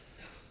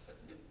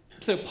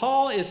 So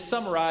Paul is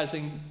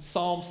summarizing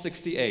Psalm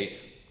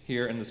 68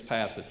 here in this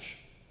passage.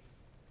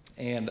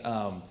 And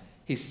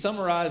he's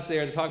summarized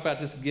there to talk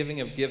about this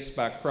giving of gifts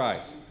by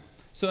Christ.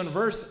 So in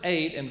verse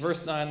 8 and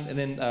verse 9, and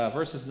then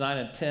verses 9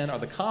 and 10 are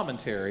the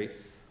commentary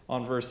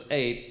on verse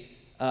 8.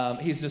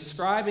 He's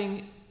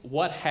describing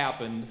what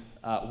happened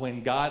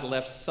when God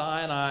left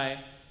Sinai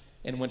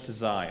and went to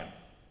Zion.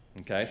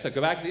 Okay, so go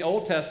back to the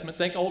Old Testament.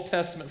 Think Old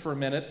Testament for a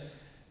minute.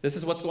 This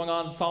is what's going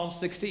on in Psalm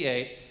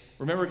 68.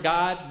 Remember,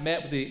 God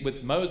met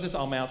with Moses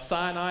on Mount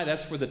Sinai.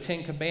 That's where the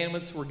Ten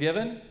Commandments were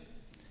given.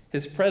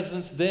 His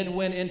presence then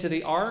went into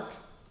the ark.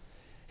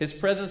 His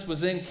presence was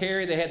then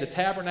carried. They had the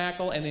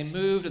tabernacle, and they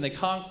moved and they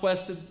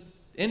conquested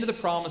into the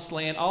promised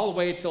land all the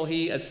way till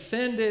he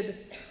ascended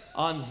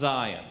on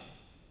Zion.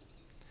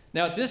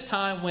 Now, at this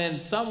time, when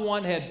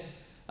someone had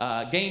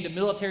gained a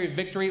military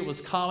victory, it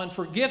was common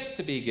for gifts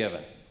to be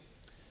given.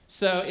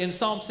 So in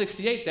Psalm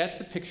 68, that's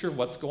the picture of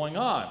what's going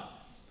on.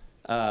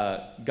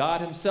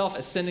 God himself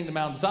ascending to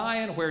Mount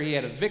Zion, where he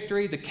had a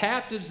victory. The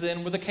captives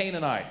then were the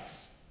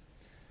Canaanites.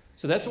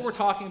 So that's what we're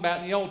talking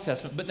about in the Old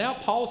Testament. But now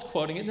Paul's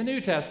quoting it in the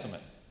New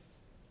Testament.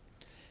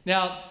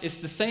 Now, it's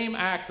the same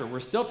actor. We're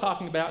still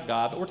talking about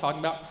God, but we're talking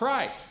about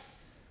Christ.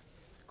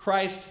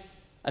 Christ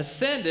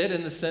ascended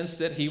in the sense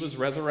that he was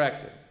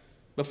resurrected.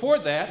 Before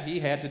that, he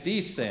had to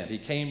descend. He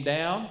came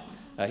down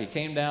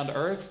to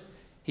earth.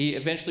 He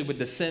eventually would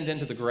descend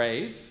into the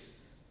grave.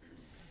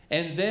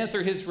 And then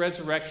through his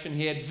resurrection,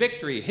 he had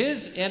victory.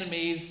 His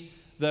enemies,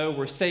 though,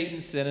 were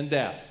Satan, sin, and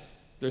death.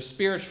 They're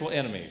spiritual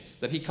enemies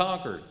that he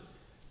conquered.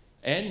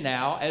 And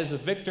now, as a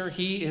victor,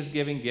 he is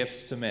giving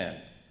gifts to men.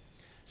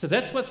 So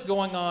that's what's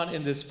going on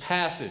in this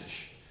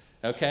passage,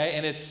 okay?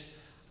 And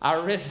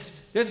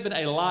there's been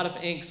a lot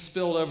of ink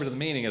spilled over to the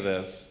meaning of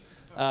this.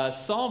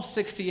 Psalm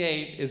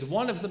 68 is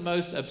one of the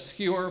most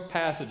obscure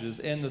passages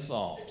in the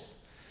Psalms.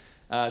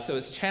 So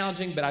it's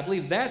challenging, but I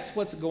believe that's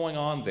what's going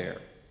on there.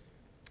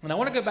 And I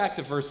want to go back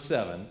to verse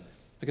 7,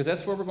 because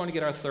that's where we're going to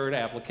get our third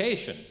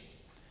application.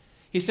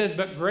 He says,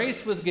 "But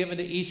grace was given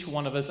to each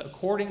one of us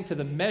according to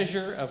the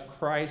measure of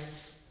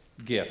Christ's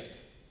gift."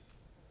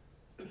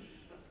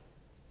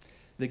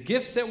 The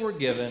gifts that were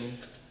given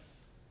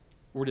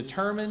were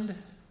determined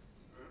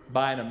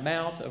by an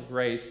amount of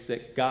grace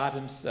that God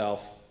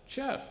himself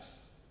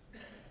chose.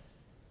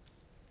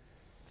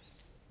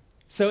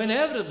 So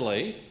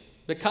inevitably,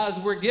 because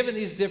we're given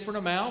these different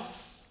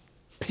amounts,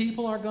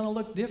 people are going to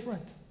look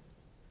different.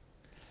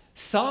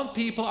 Some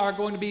people are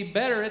going to be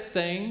better at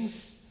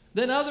things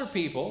than other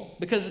people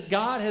because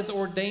God has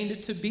ordained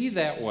it to be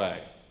that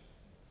way.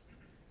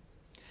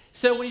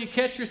 So when you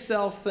catch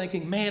yourself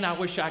thinking, man, I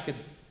wish I could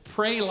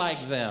pray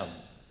like them,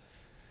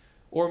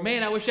 or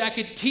man, I wish I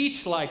could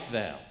teach like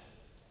them,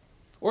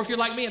 or if you're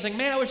like me and think,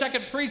 man, I wish I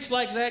could preach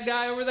like that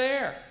guy over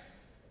there.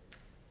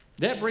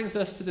 That brings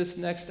us to this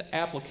next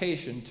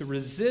application, to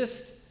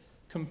resist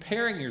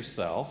comparing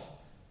yourself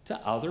to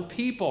other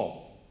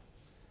people.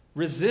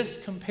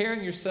 Resist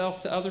comparing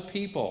yourself to other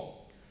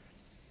people.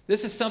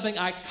 This is something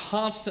I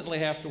constantly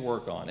have to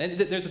work on. And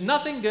there's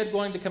nothing good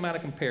going to come out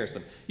of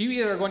comparison. You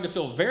either are going to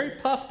feel very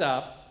puffed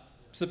up,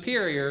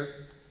 superior,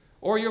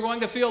 or you're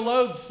going to feel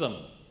loathsome.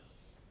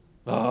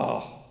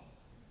 Oh,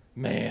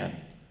 man,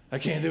 I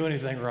can't do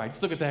anything right.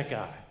 Just look at that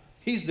guy.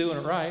 He's doing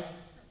it right.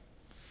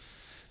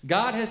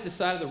 God has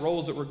decided the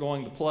roles that we're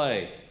going to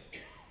play.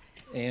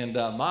 And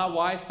my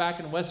wife back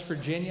in West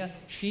Virginia,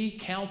 she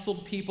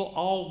counseled people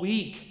all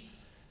week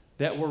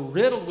that were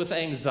riddled with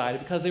anxiety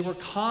because they were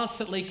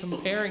constantly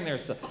comparing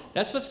themselves.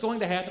 That's what's going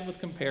to happen with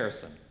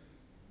comparison.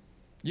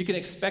 You can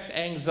expect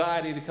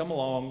anxiety to come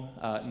along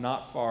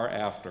not far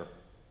after.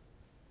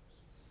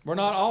 We're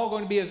not all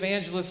going to be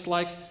evangelists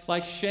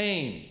like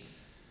Shane.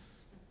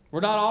 We're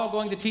not all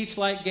going to teach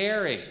like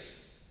Gary.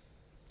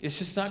 It's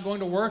just not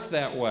going to work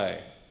that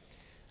way.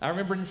 I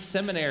remember in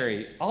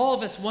seminary, all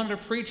of us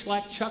wanted to preach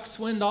like Chuck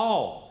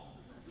Swindoll.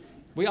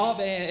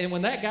 And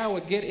when that guy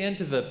would get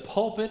into the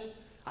pulpit,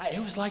 it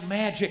was like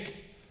magic.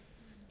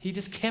 He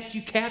just kept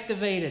you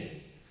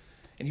captivated.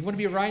 And you want to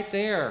be right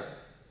there.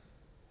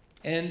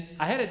 And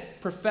I had a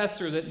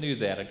professor that knew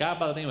that, a guy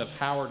by the name of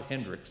Howard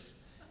Hendricks.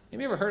 Have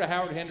you ever heard of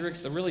Howard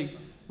Hendricks? A really,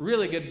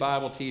 really good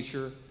Bible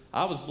teacher.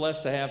 I was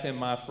blessed to have him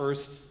my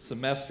first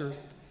semester.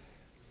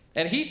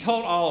 And he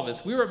told all of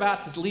us, we were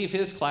about to leave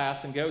his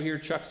class and go hear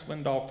Chuck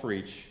Swindoll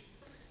preach.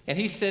 And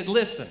he said,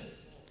 listen,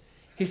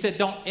 he said,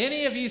 don't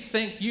any of you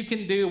think you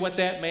can do what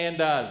that man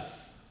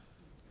does.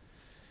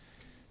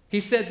 He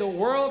said, the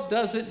world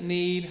doesn't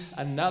need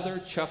another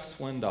Chuck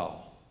Swindoll.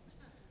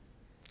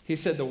 He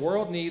said, the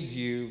world needs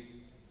you,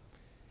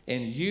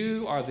 and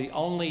you are the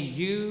only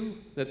you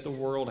that the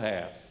world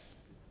has.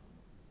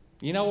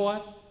 You know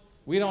what?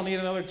 We don't need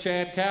another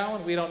Chad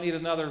Cowan. We don't need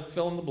another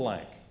fill in the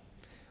blank.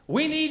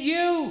 We need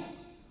you,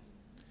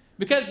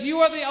 because you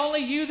are the only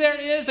you there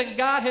is, and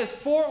God has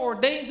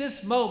foreordained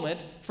this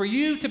moment for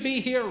you to be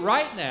here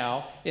right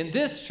now in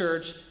this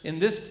church, in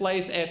this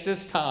place, at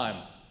this time.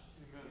 Amen.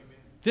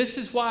 This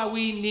is why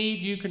we need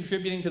you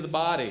contributing to the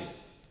body.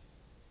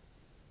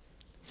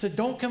 So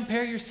don't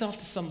compare yourself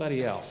to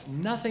somebody else.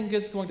 Nothing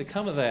good's going to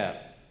come of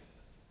that.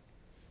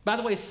 By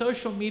the way,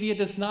 social media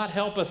does not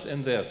help us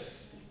in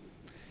this.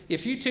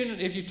 If you tune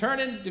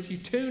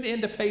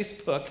into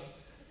Facebook,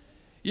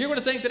 you're going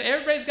to think that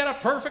everybody's got a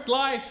perfect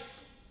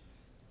life.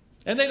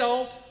 And they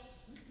don't.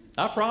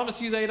 I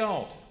promise you they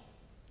don't.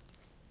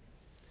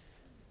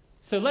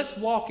 So let's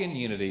walk in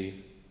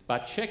unity by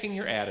checking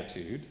your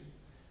attitude,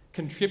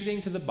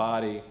 contributing to the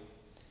body,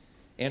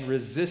 and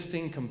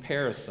resisting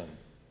comparison.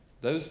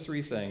 Those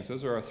three things,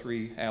 those are our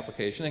three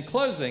applications. In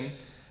closing,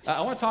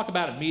 I want to talk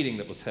about a meeting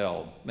that was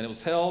held. And it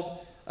was held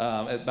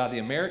by the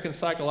American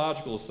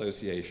Psychological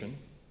Association.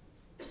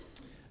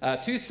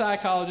 Two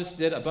psychologists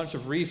did a bunch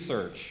of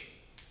research.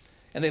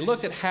 And they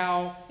looked at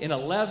how in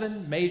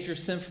 11 major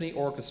symphony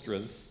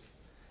orchestras,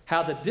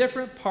 how the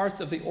different parts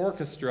of the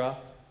orchestra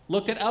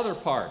looked at other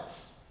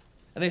parts.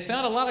 And they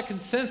found a lot of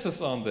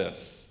consensus on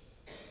this.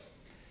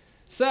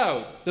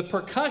 So the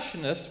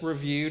percussionists were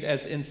viewed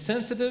as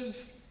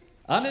insensitive,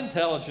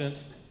 unintelligent,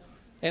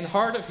 and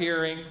hard of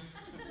hearing,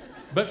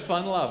 but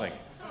fun-loving.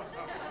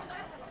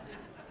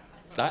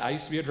 I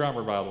used to be a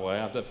drummer, by the way.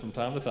 I've done it from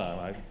time to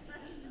time.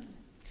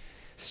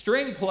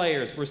 String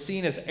players were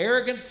seen as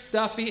arrogant,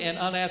 stuffy, and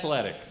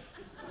unathletic.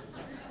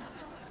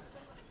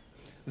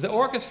 The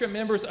orchestra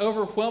members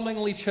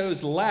overwhelmingly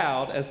chose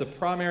loud as the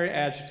primary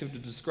adjective to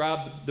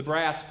describe the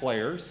brass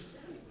players.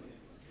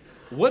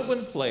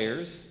 Woodwind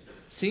players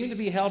seemed to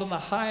be held in the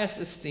highest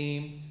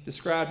esteem,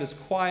 described as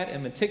quiet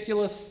and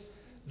meticulous,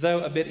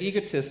 though a bit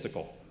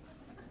egotistical.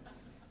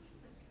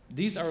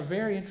 These are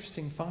very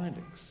interesting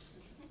findings.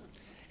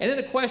 And then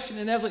the question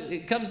inevitably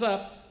comes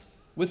up,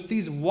 with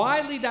these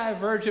widely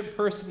divergent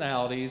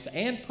personalities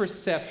and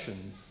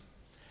perceptions,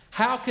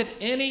 how could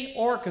any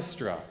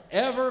orchestra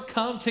ever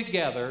come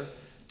together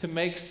to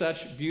make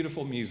such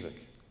beautiful music?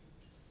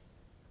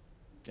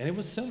 And it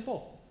was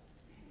simple.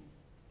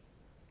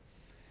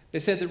 They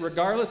said that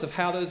regardless of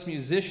how those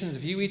musicians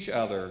view each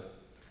other,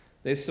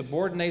 they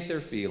subordinate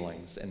their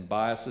feelings and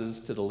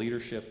biases to the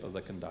leadership of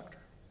the conductor.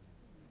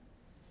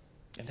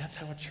 And that's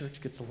how a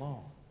church gets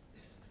along.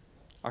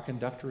 Our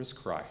conductor is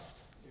Christ.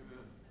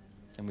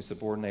 And we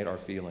subordinate our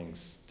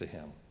feelings to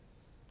him.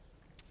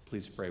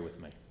 Please pray with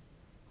me.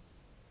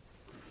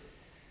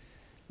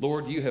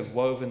 Lord, you have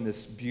woven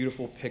this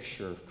beautiful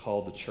picture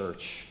called the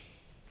church.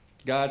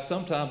 God,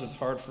 sometimes it's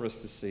hard for us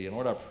to see. And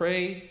Lord, I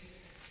pray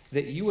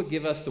that you would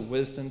give us the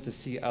wisdom to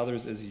see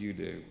others as you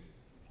do.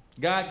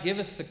 God, give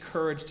us the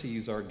courage to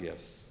use our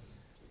gifts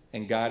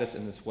and guide us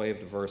in this way of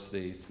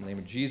diversity. In the name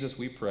of Jesus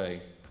we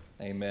pray.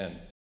 Amen.